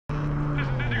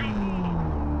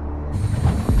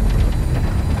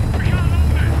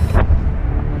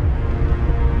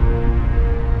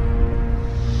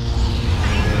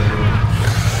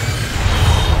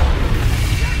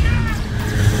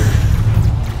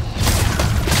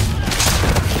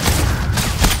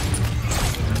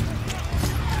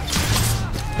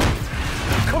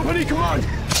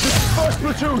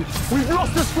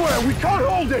Commander! We can't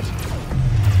hold it!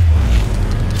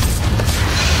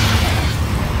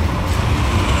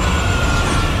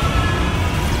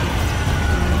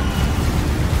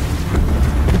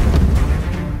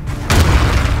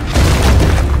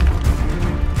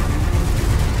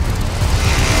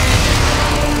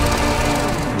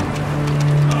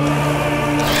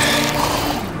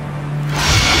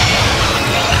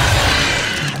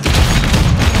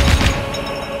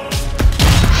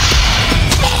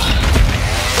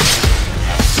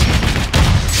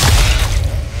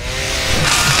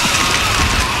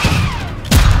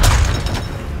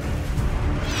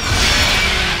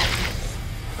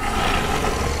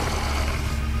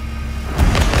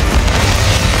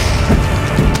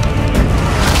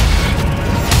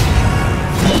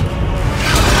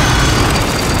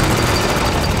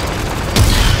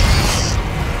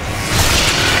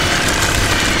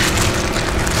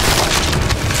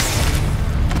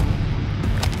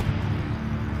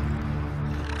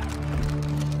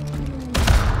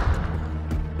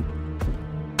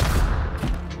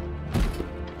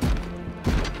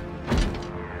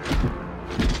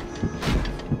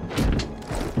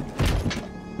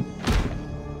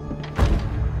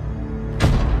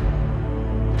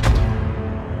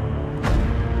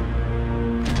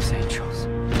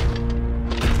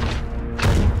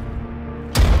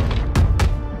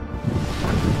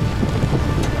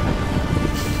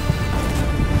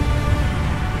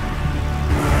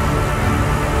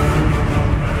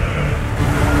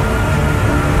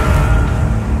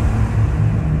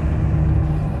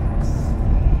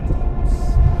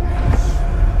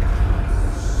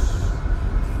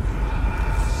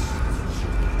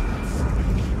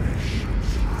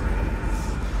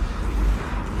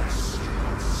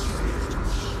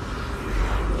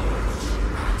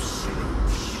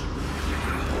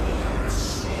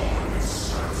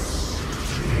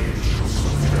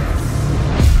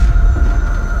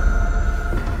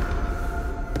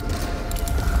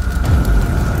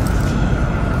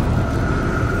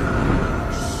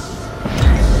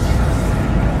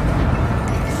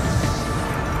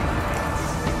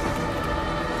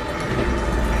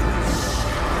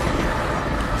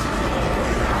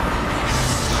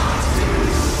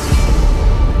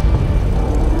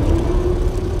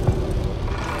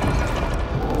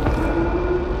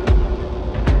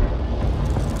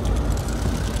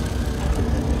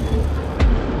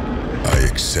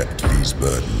 accept these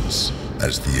burdens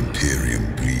as the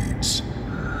Imperium bleeds.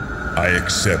 I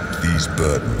accept these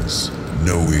burdens,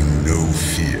 knowing no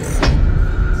fear.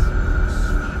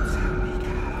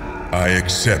 I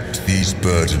accept these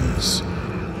burdens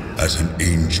as an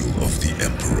angel of the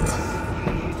Emperor.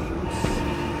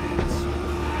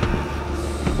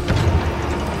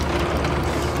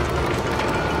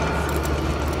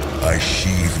 I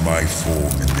sheathe my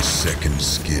form in this second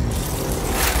skin.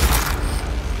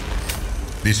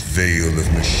 This veil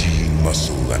of machine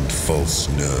muscle and false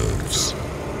nerves.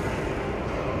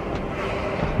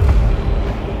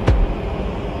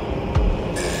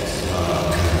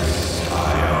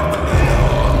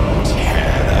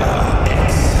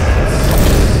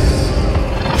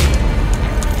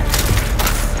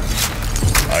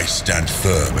 I stand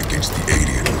firm against the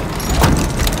alien,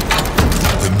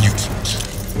 the mutant,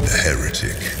 the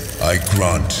heretic. I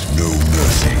grant no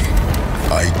mercy.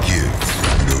 I give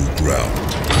no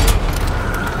ground.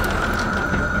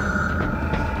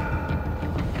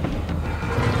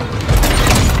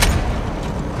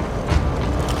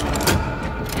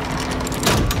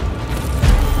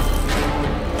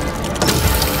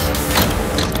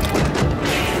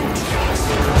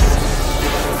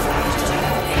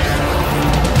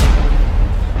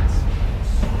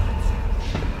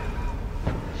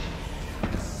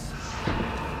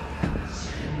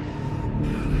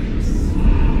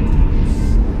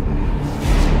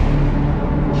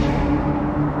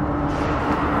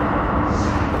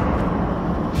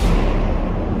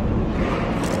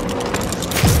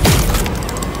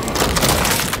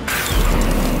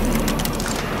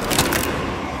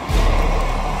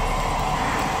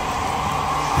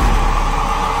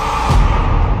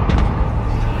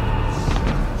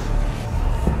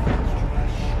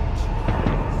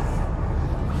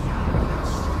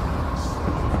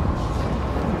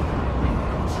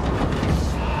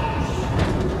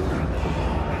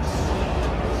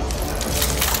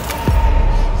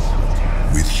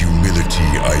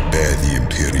 I bear the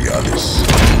Imperialis,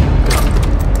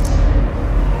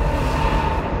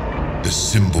 the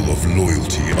symbol of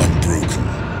loyalty unbroken.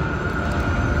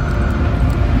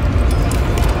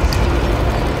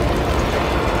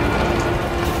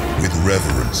 With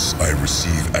reverence, I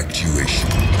receive actuation,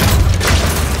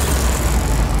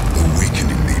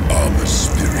 awakening the armored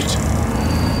spirit.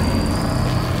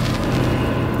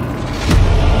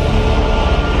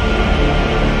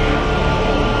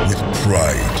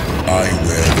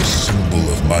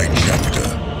 my chapter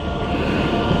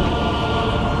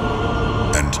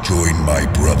and join my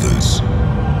brothers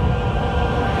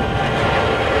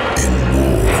in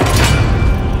war.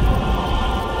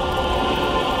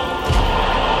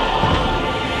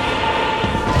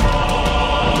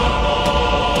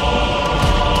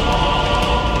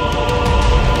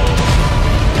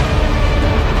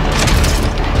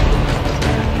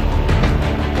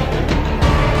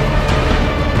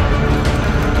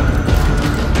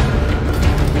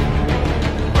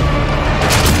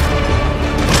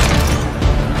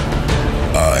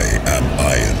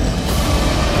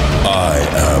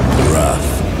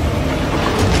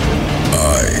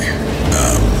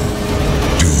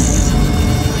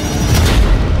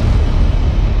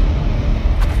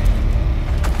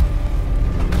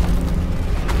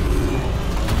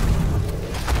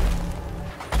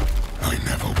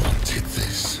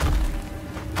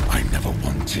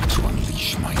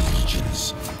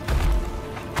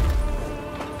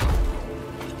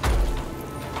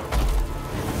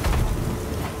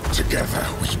 Together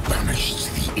we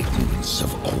banished the ignorance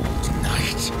of old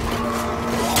night.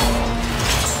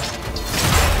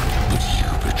 But you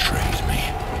betrayed me.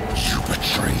 You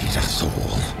betrayed us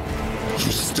all.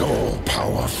 You stole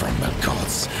power from the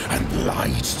gods and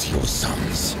lied to your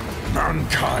sons.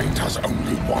 Mankind has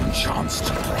only one chance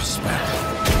to prosper.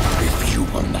 If you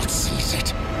will not seize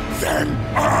it, then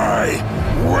I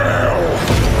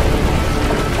will!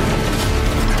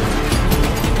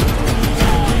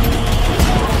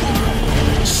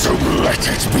 So let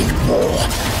it be war!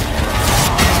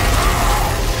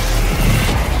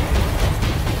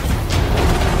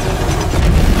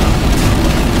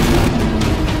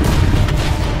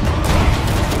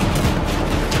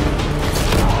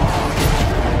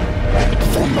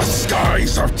 From the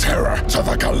skies of terror to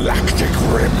the galactic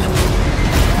rim.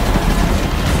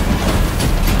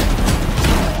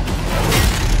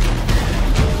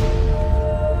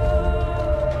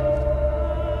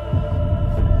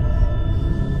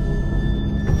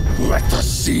 Let the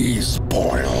seas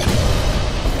boil.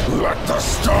 Let the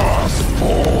stars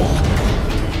fall.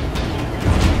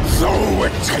 Though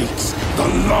it takes the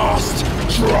last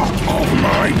drop of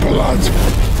my blood,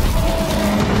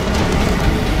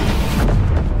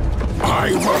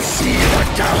 I will see the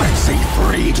galaxy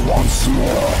freed once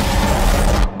more.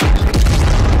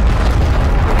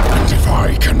 And if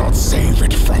I cannot save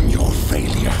it from your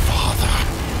failure, Father,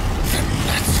 then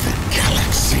let the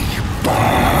galaxy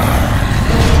burn.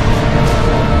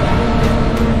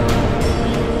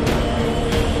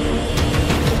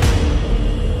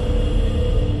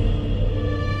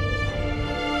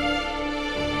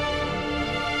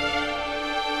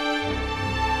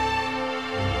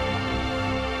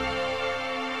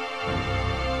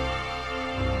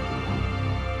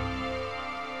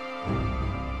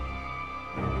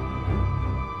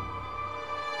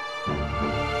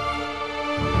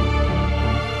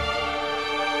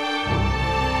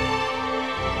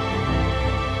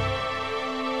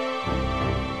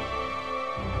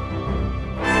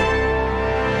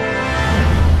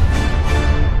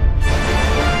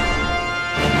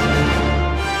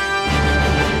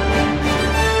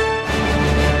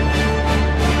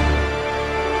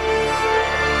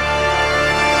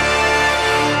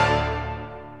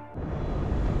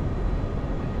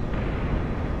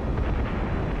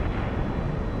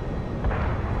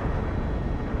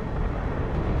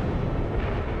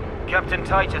 Captain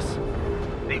Titus,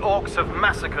 the Orcs have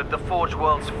massacred the Forge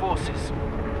World's forces.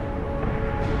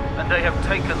 And they have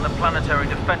taken the planetary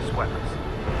defense weapons.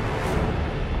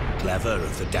 Clever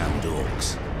of the damned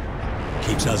Orcs.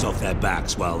 Keeps us off their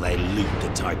backs while they loot the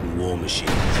Titan war machines.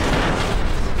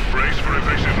 Brace for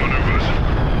evasive maneuvers.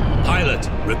 Pilot,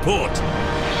 report!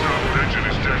 Starboard engine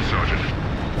is dead, Sergeant.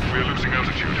 We're losing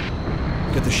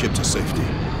altitude. Get the ship to safety.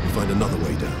 We'll find another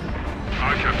way down.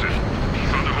 Aye, Captain.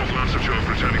 Thunderhawk Lancer Job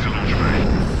returning to launch bay.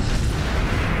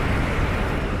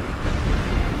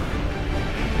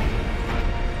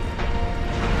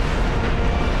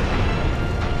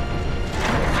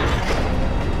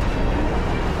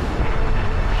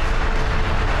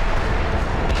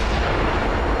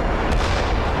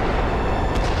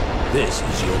 This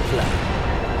is your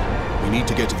plan. We need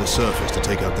to get to the surface to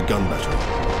take out the gun battery.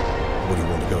 Or do you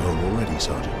want to go home already,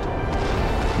 Sergeant?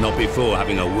 Not before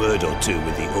having a word or two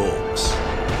with the Orcs.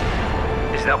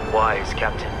 Is that wise,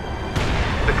 Captain?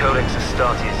 The Codex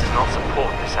Astartes does not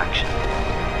support this action.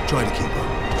 Try to keep up.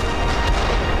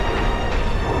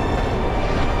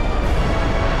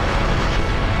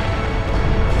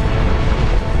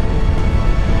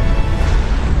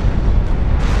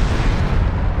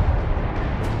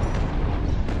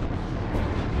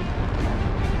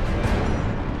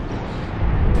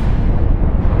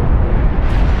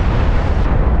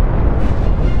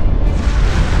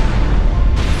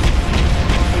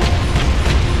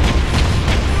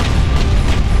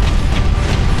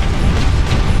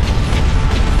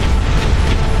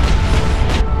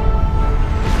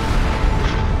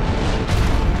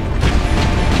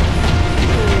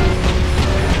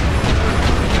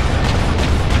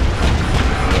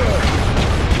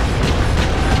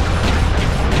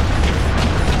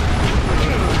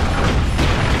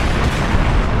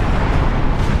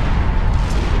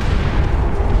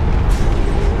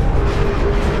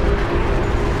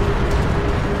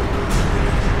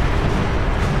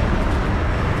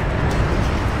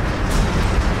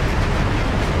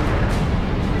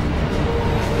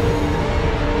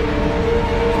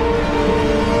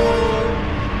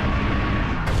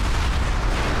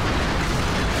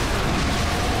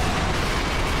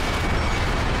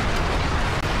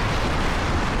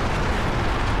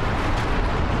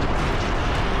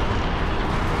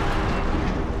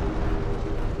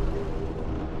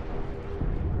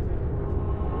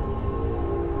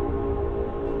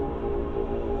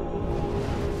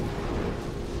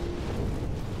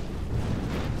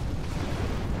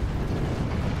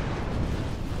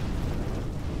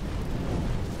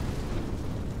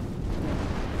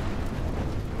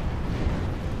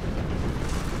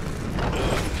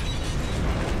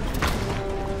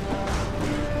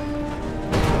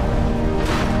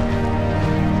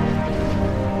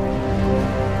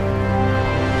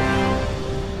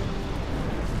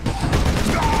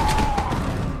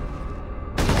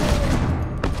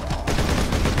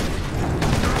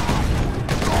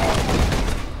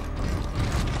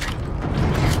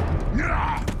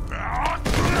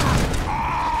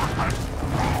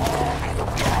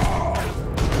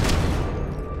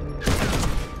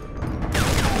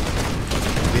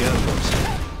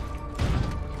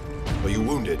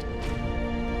 did.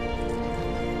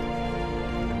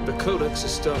 The Codex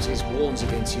Astartes warns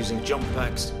against using jump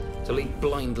packs to leap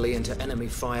blindly into enemy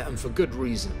fire, and for good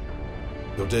reason.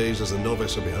 Your days as a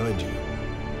novice are behind you.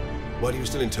 Why do you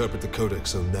still interpret the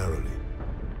Codex so narrowly?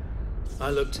 I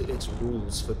looked at its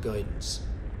rules for guidance.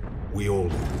 We all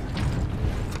do.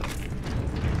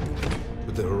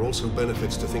 But there are also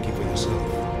benefits to thinking for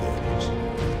yourself, Davis.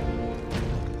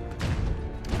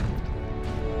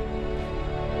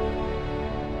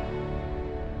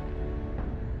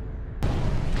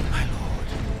 My lord,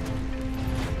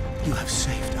 you have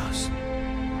saved us.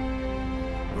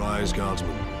 Rise,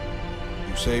 guardsmen.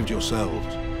 You saved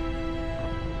yourselves.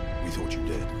 We thought you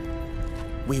dead.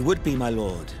 We would be, my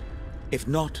lord, if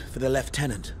not for the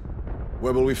lieutenant.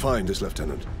 Where will we find this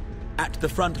lieutenant? At the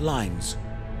front lines.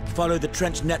 Follow the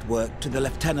trench network to the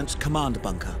lieutenant's command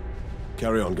bunker.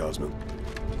 Carry on, guardsmen.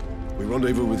 We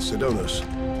rendezvous with Sidonus,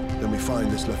 then we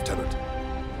find this lieutenant.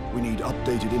 We need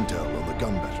updated intel on the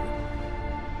gun battery.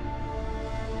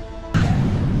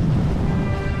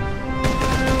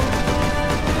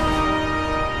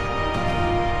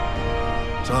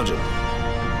 Sergeant,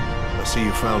 I see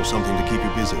you found something to keep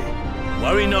you busy.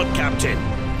 Worry not, Captain.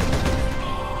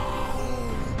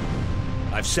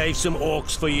 I've saved some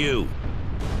orcs for you.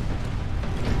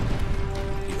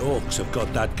 The orcs have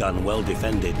got that gun well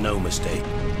defended, no mistake.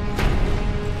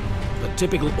 But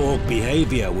typical orc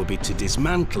behavior would be to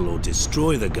dismantle or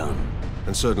destroy the gun.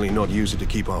 And certainly not use it to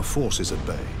keep our forces at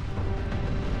bay.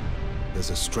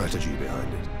 There's a strategy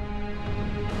behind it.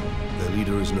 Their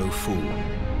leader is no fool.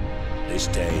 This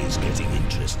day is getting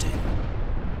interesting.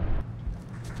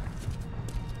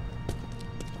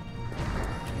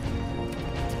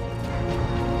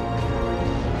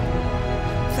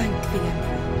 Thank the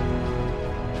Emperor.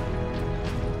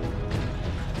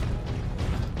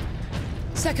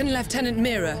 Second Lieutenant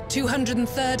Mira,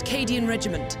 203rd Cadian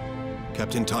Regiment.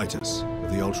 Captain Titus,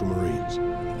 of the Ultramarines.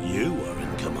 You are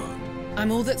in command. I'm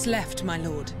all that's left, my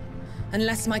lord.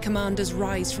 Unless my commanders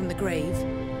rise from the grave.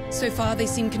 So far, they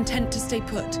seem content to stay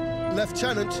put.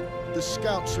 Lieutenant, the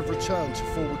scouts have returned to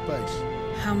forward base.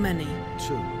 How many?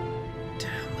 2.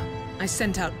 Damn. I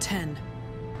sent out 10.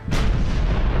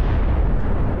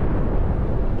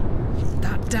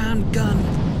 That damn gun.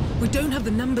 We don't have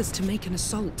the numbers to make an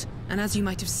assault. And as you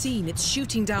might have seen, it's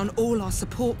shooting down all our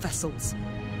support vessels.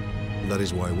 That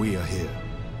is why we are here.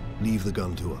 Leave the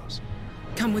gun to us.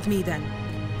 Come with me, then.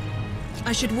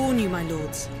 I should warn you, my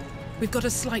lords. We've got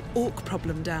a slight orc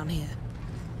problem down here.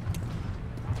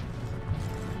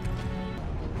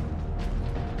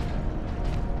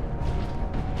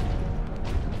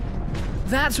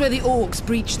 That's where the orcs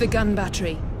breached the gun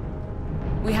battery.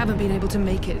 We haven't been able to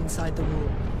make it inside the wall.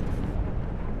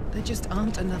 There just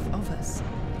aren't enough of us.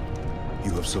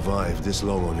 You have survived this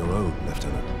long on your own,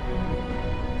 Lieutenant.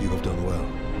 You have done well.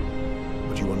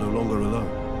 But you are no longer alone.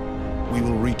 We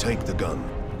will retake the gun.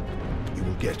 You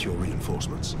will get your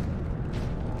reinforcements.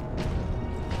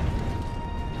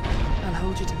 I'll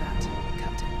hold you to that,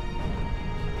 Captain.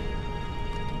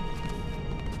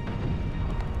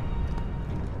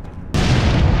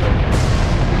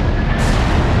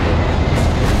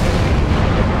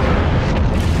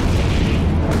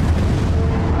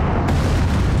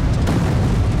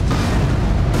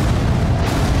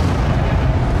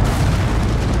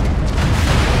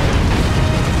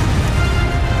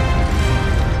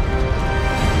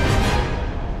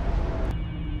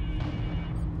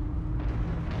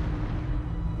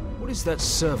 What is that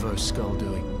servo skull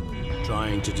doing?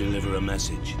 Trying to deliver a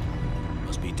message.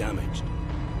 Must be damaged.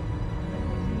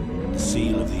 The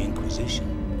seal of the Inquisition.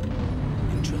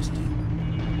 Interesting.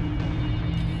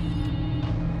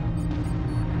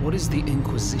 What is the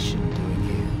Inquisition doing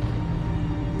here?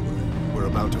 We're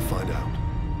about to find out.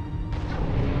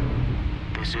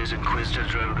 This is Inquisitor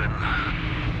Drogan.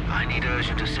 I need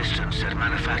urgent assistance at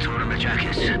Manufactorum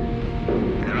Majakis.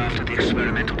 They're after the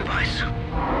experimental device.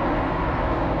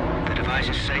 The device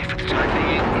is safe for the time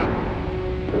being.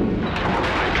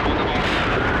 I've drawn them off.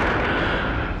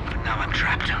 But now I'm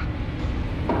trapped.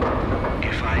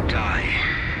 If I die,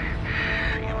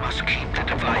 you must keep the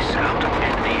device out of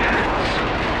enemy hands.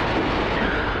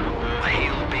 Or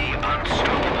he'll be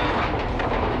unstoppable.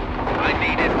 I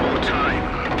needed more time.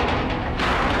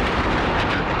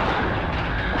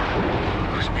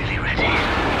 I was nearly ready.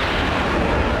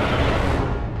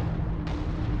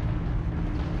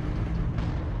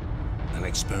 An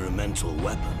experimental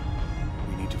weapon.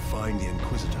 We need to find the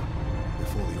Inquisitor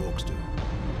before the orcs do.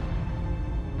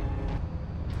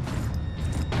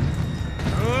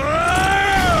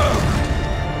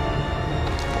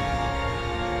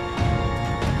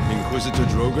 Inquisitor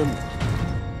Drogan?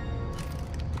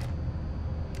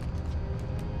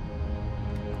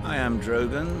 I am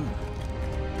Drogon.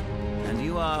 And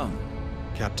you are?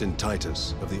 Captain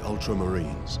Titus of the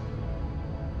Ultramarines.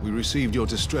 We received your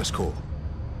distress call,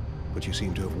 but you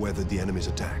seem to have weathered the enemy's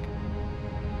attack.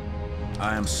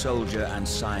 I am soldier and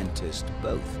scientist,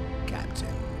 both,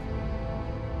 Captain.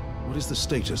 What is the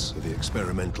status of the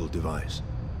experimental device?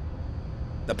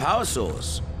 The power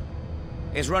source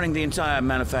is running the entire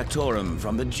manufactorum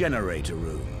from the generator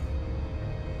room.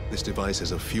 This device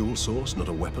is a fuel source, not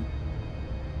a weapon?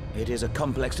 It is a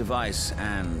complex device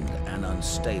and an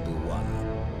unstable one.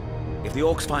 If the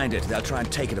Orcs find it, they'll try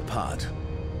and take it apart.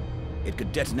 It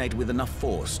could detonate with enough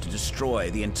force to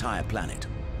destroy the entire planet.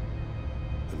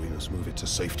 Then we must move it to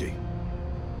safety.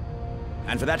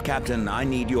 And for that, Captain, I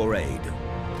need your aid.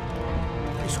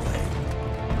 This way.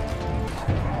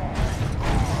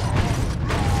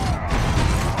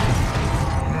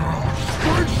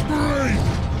 Space Marine!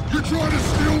 You try to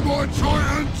steal my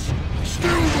Titans?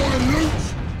 Steal my loot?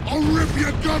 I'll rip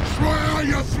your guts right out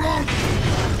your throat!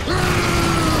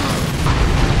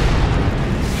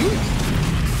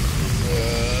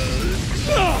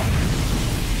 The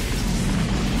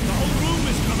whole room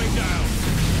is coming down!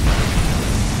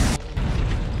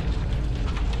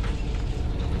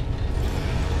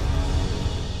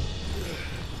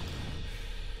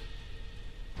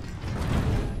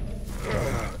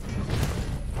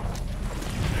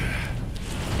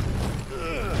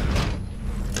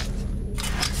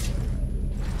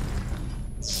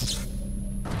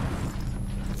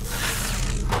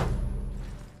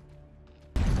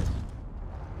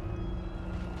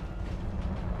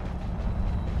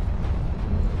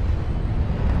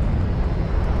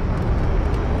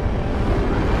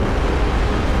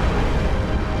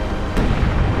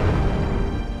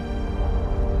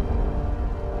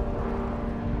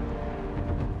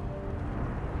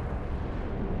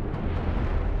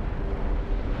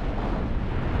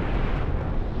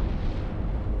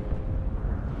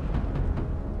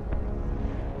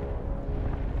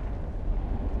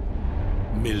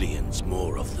 Millions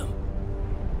more of them.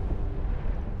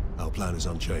 Our plan is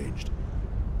unchanged.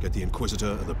 Get the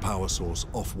Inquisitor and the power source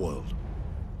off-world.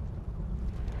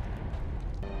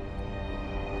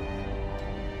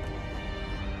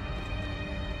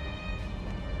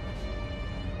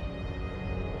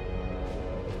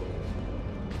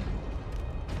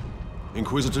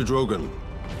 Inquisitor Drogon,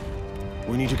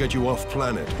 we need to get you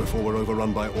off-planet before we're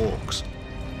overrun by Orcs.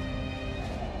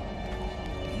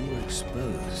 You were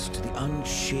exposed to the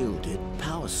unshielded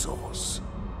power source.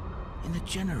 In the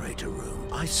generator room,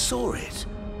 I saw it.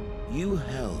 You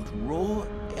held raw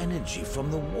energy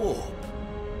from the warp.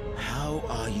 How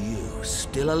are you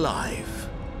still alive?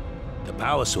 The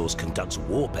power source conducts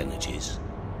warp energies.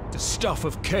 The stuff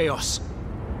of chaos.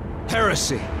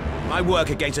 Heresy. My work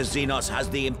against the Xenos has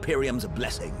the Imperium's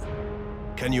blessing.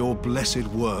 Can your blessed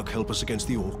work help us against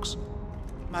the Orcs?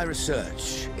 My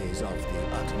research is of the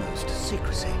utmost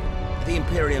secrecy. The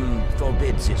Imperium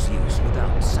forbids its use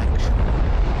without sanction.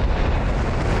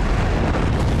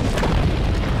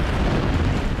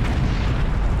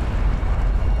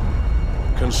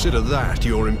 Consider that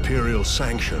your Imperial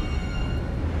sanction.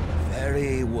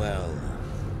 Very well.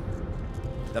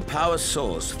 The power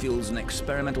source fuels an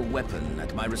experimental weapon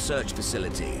at my research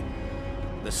facility.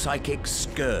 The Psychic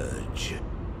Scourge.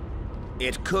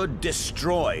 It could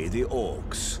destroy the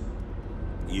Orcs.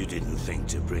 You didn't think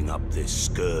to bring up this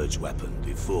Scourge weapon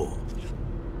before.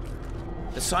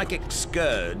 The Psychic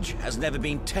Scourge has never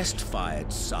been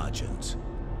test-fired, Sergeant.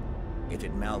 If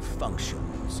it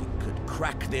malfunctions, it could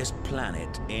crack this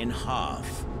planet in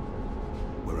half.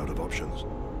 We're out of options.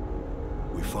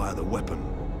 We fire the weapon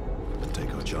and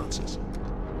take our chances.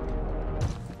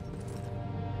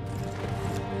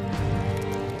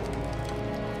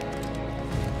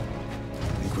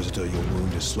 Inquisitor, your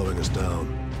wound is slowing us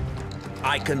down.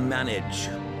 I can manage.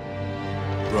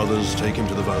 Brothers, take him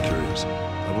to the Valkyries.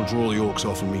 I will draw the Orcs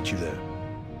off and meet you there.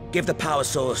 Give the power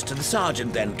source to the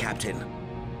Sergeant then, Captain.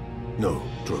 No,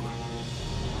 Drogon.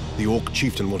 The Orc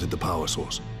chieftain wanted the power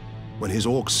source. When his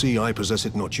Orcs see I possess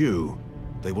it, not you,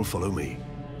 they will follow me.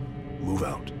 Move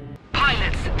out.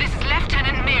 Pilots, this is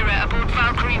Lieutenant Mira aboard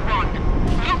Valkyrie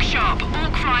 1. Look sharp,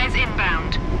 Orc flyers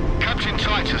inbound. Captain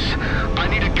Titus, I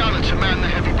need a gunner to man the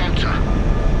heavy bolter.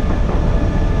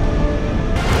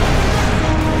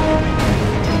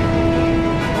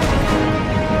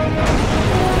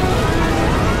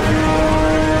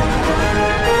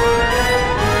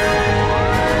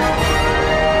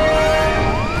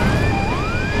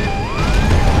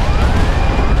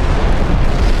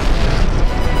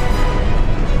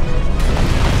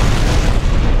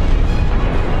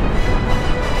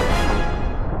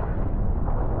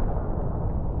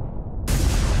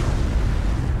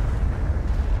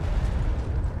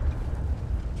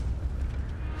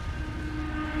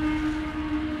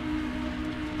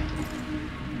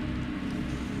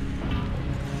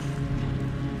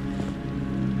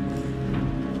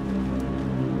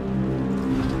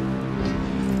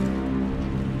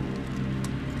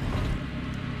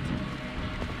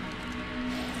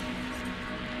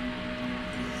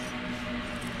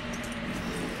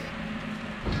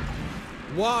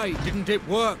 Why didn't it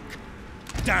work?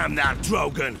 Damn that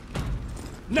Drogon!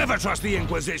 Never trust the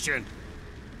Inquisition!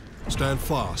 Stand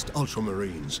fast,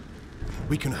 Ultramarines.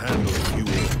 We can handle a few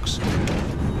orcs.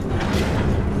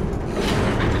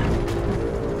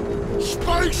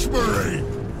 Space Marine!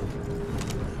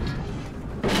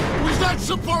 Was that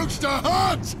supposed to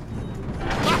hurt?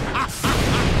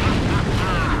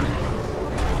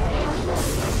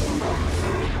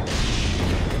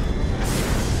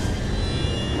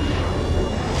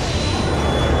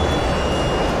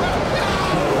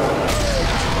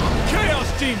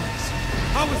 Chaos demons!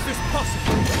 How is this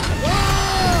possible?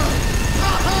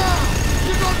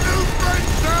 You got new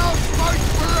friends now, Space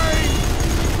Marine!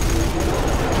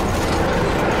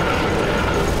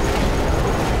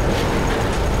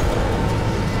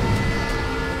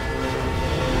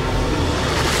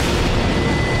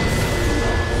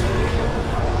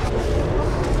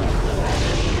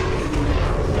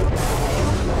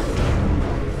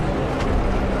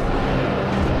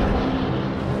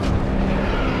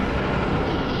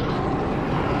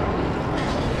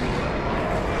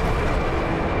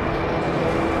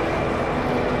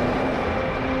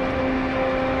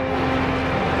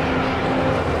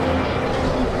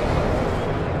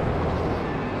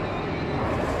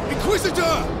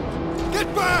 Inquisitor! Get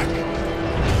back!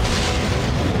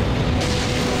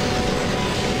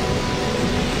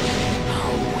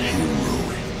 How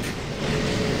heroic.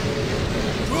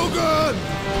 Drogon!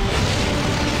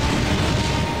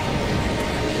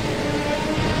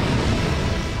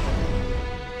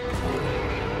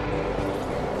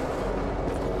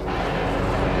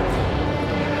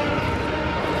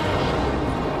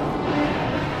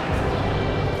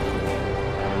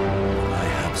 I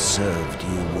have served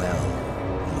you well,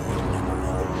 Lord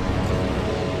Emerald.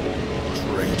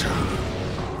 Traitor.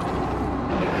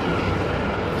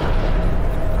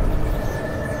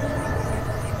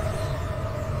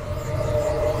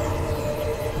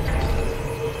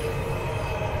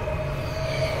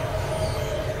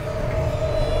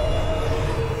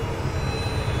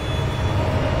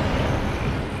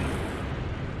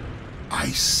 I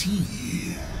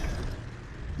see.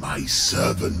 My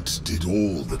servant did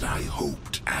all that I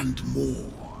hoped and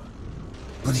more.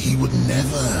 But he would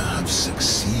never have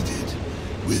succeeded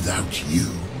without you,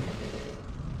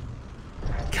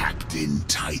 Captain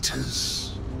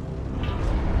Titus.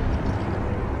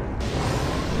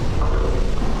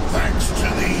 Thanks to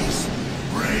these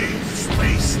brave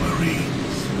space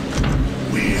marines,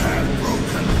 we have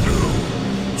broken through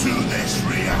to this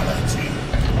reality.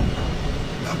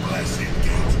 The blessed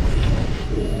gateway.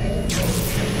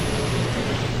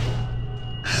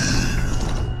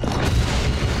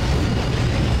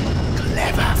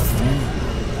 Clever fool.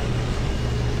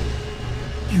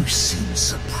 You seem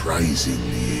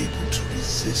surprisingly able to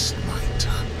resist my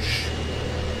touch,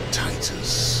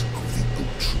 Titus of the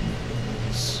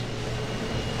Ultramarines.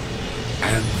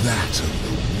 And that of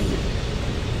the war,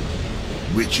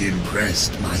 which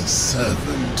impressed my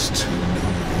servant to no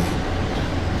end.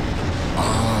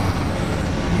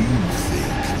 You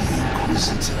think the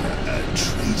Inquisitor a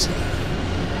traitor,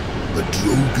 but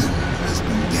Drogon has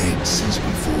been dead since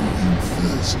before you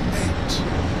first met.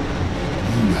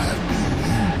 You have been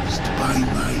used by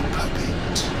my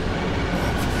puppet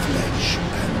of flesh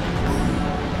and bone.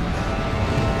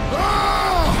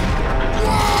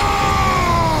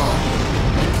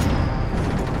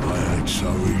 I ain't so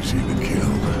easy to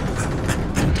kill.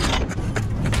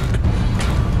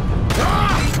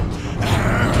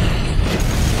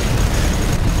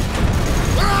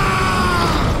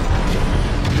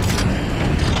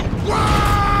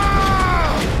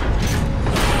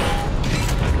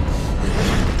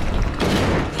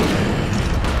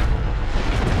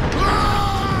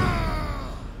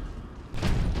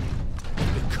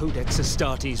 Codex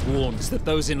Astartes warns that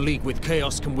those in league with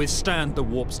Chaos can withstand the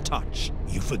warp's touch.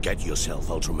 You forget yourself,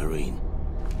 Ultramarine.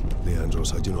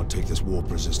 Leandros, I do not take this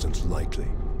warp resistance lightly.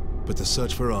 But the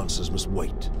search for answers must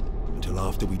wait until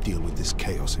after we deal with this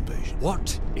Chaos invasion.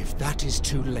 What if that is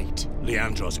too late?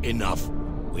 Leandros, enough.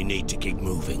 We need to keep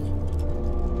moving.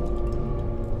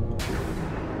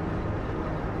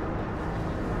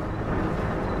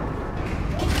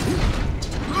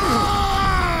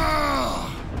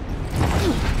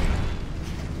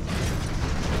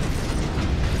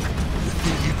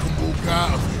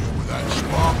 Out of here with that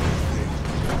sparkle thing.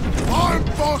 I'm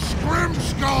Boss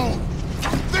Grimskull!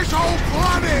 This whole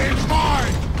planet is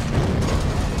mine!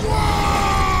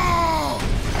 Whoa!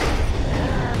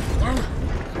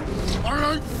 I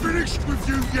ain't finished with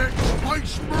you yet,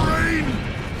 Space Marine!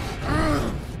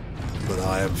 But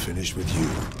I am finished with you,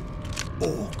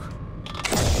 Orc.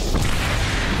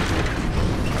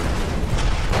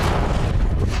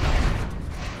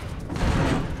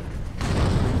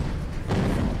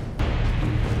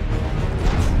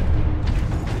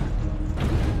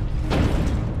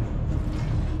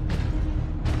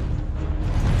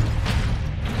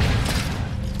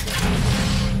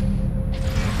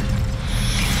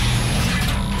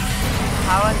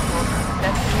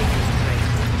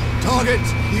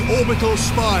 orbital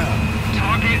spire!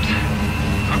 Target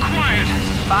acquired.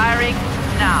 Firing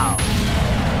now.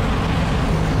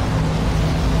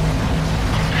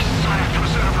 Sire,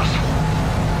 preserve us.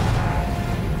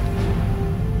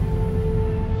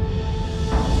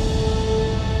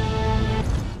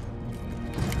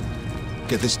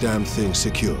 Get this damn thing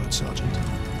secured, Sergeant.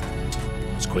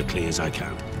 As quickly as I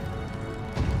can.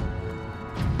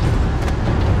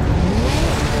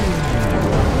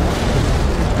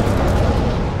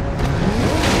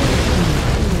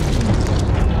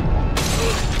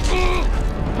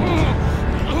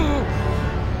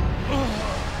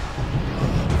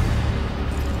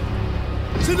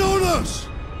 Sidonis!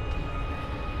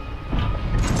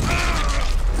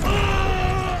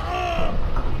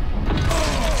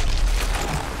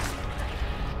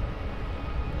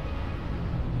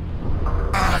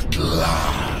 At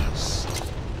last!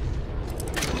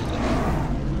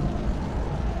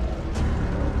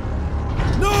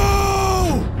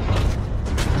 No!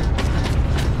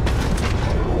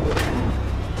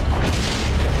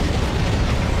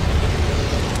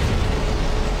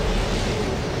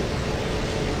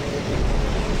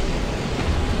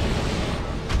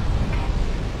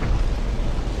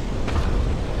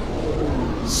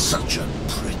 Such a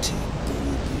pretty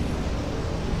bauble,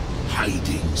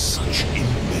 hiding such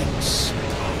immense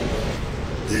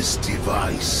power. This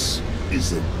device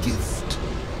is a gift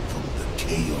from the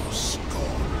Chaos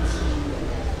Gods.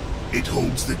 It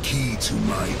holds the key to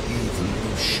my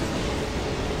evolution,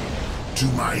 to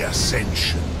my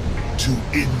ascension to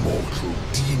immortal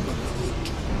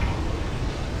demonhood.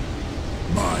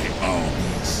 My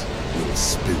armies will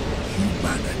spill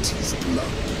humanity's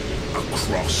blood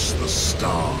across the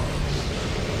stars.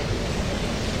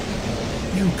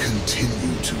 You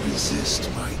continue to resist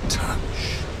my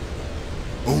touch.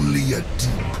 Only a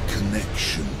deep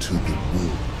connection to the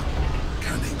warp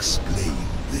can explain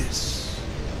this.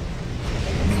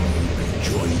 Will you be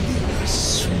joining us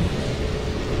soon,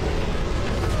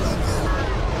 brother?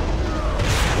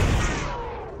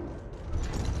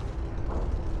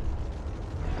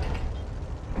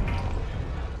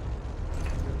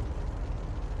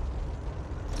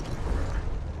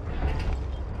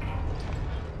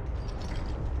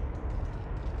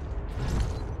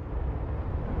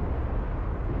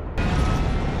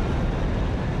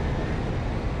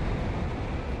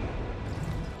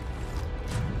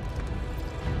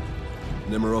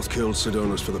 Nemeroth killed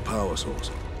Sidonis for the power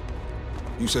source.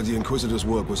 You said the Inquisitor's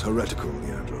work was heretical,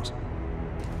 Leandros.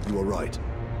 You were right.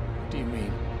 What do you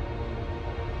mean?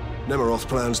 Nemeroth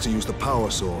plans to use the power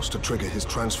source to trigger his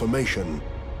transformation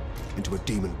into a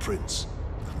demon prince.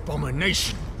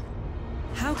 Abomination!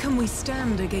 How can we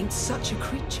stand against such a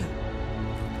creature?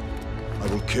 I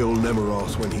will kill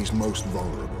Nemeroth when he's most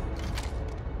vulnerable.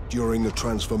 During the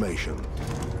transformation.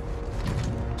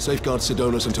 Safeguard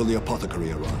Sidonis until the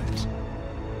apothecary arrives.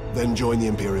 Then join the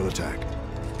Imperial attack.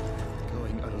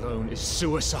 Going alone is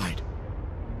suicide.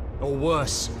 Or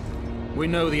worse, we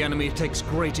know the enemy takes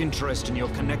great interest in your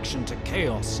connection to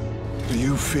Chaos. Do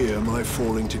you fear my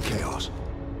falling to Chaos?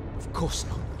 Of course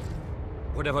not.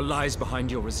 Whatever lies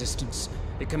behind your resistance,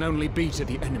 it can only be to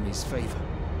the enemy's favor.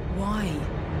 Why?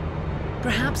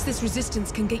 Perhaps this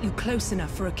resistance can get you close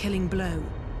enough for a killing blow.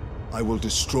 I will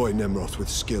destroy Nemeroth with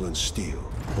skill and steel,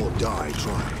 or die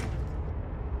trying.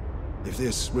 If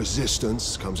this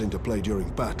resistance comes into play during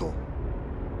battle,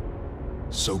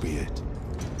 so be it.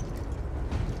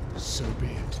 So be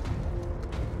it.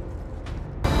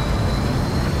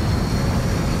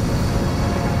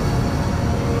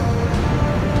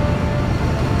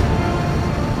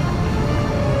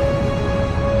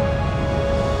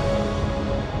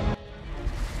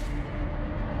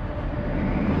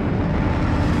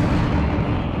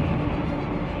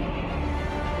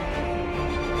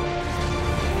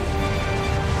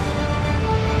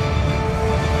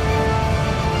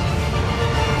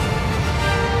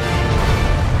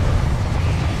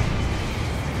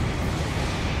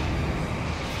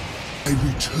 I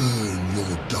return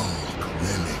your dark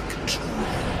relic to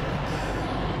him.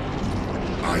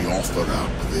 I offer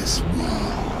up this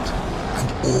world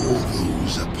and all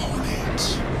those upon it.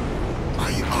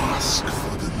 I ask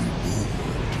for the reward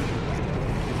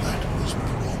that was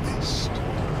promised.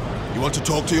 You want to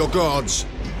talk to your gods?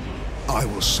 I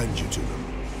will send you to them.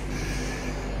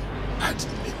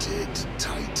 Admit it,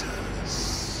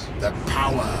 Titus. The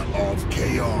power of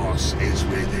chaos is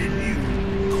within you,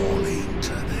 calling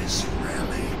to this relic.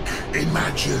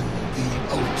 Imagine the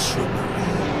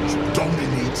Ultramarines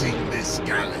dominating this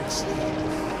galaxy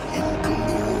in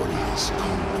glorious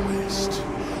conquest,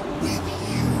 with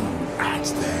you at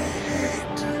their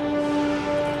head.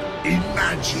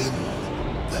 Imagine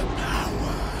the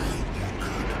power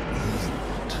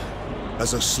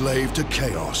As a slave to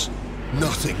chaos,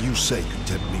 nothing you say can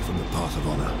tempt me from the path of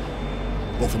honor,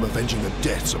 or from avenging the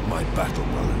deaths of my battle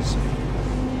brothers.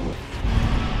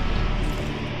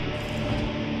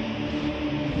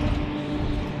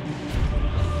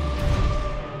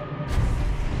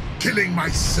 Killing my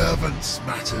servants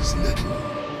matters little.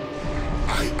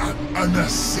 I am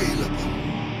unassailable.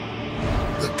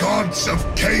 The gods of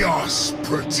chaos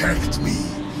protect me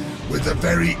with the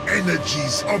very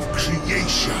energies of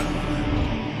creation.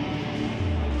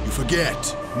 You forget,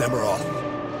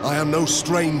 Nemeroth. I am no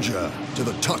stranger to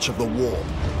the touch of the warp.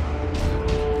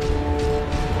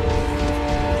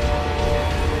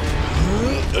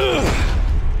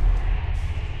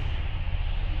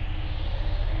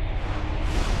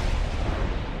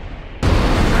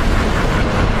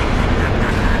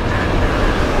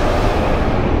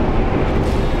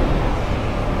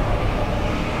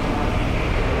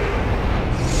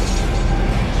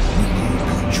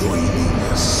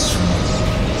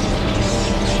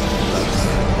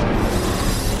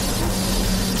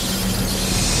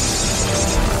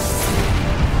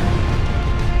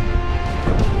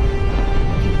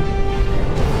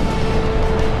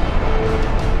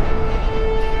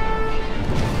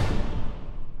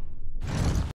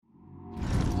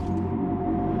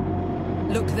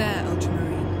 Look there,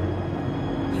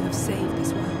 Ultramarine. You have saved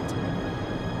this world.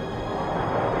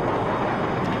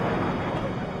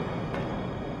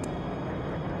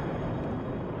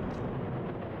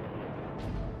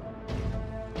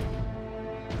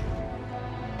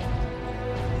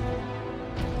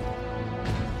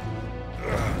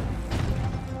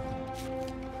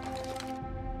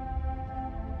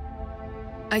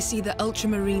 I see the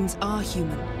Ultramarines are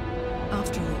human,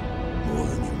 after all. More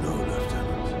than you know, Lieutenant.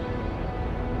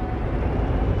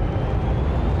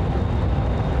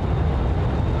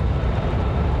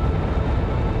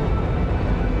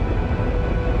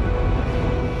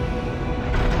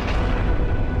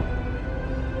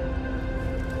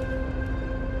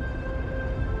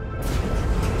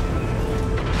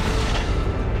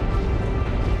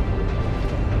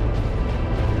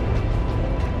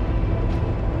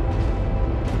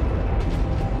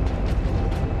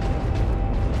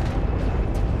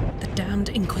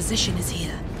 Inquisition is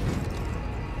here.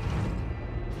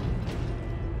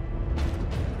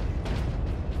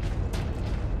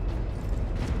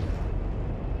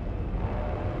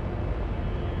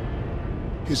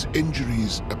 His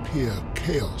injuries appear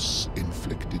chaos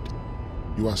inflicted.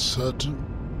 You are certain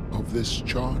of this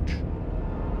charge?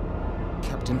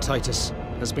 Captain Titus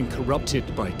has been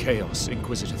corrupted by chaos,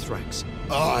 Inquisitor Thrax.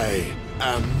 I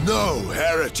am no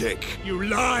heretic! You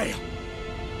lie!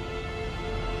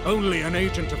 Only an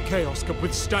agent of chaos could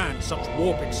withstand such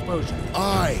warp exposure.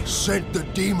 I sent the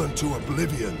demon to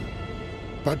oblivion.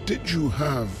 But did you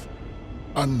have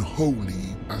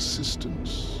unholy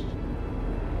assistance?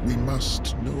 We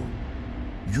must know.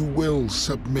 You will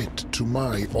submit to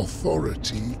my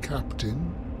authority,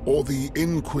 Captain, or the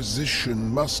Inquisition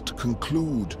must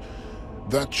conclude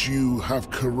that you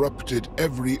have corrupted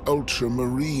every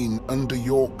Ultramarine under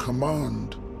your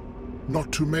command.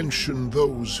 Not to mention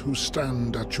those who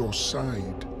stand at your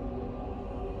side.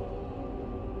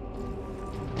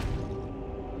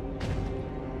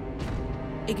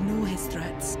 Ignore his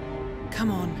threats. Come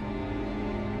on.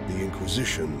 The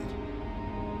Inquisition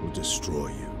will destroy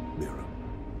you, Mira,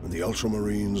 and the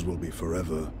Ultramarines will be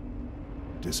forever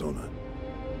dishonored.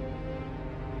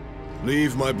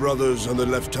 Leave my brothers and the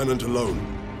Lieutenant alone.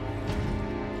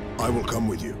 I will come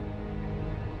with you.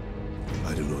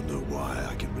 I do not know why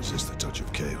I can resist the touch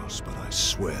of chaos, but I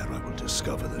swear I will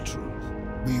discover the truth.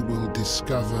 We will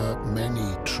discover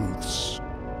many truths,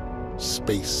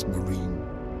 Space Marine.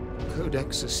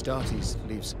 Codex Astartes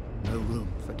leaves no room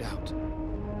for doubt.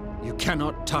 You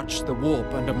cannot touch the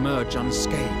warp and emerge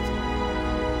unscathed.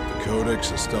 The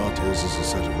Codex Astartes is a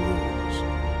set of rules.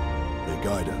 They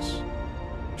guide us,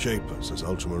 shape us as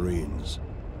Ultramarines,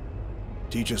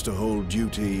 teach us to hold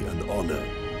duty and honor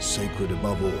sacred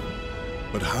above all.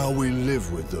 But how we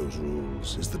live with those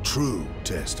rules is the true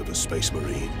test of a Space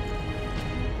Marine.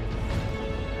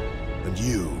 And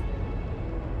you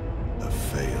have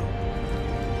failed.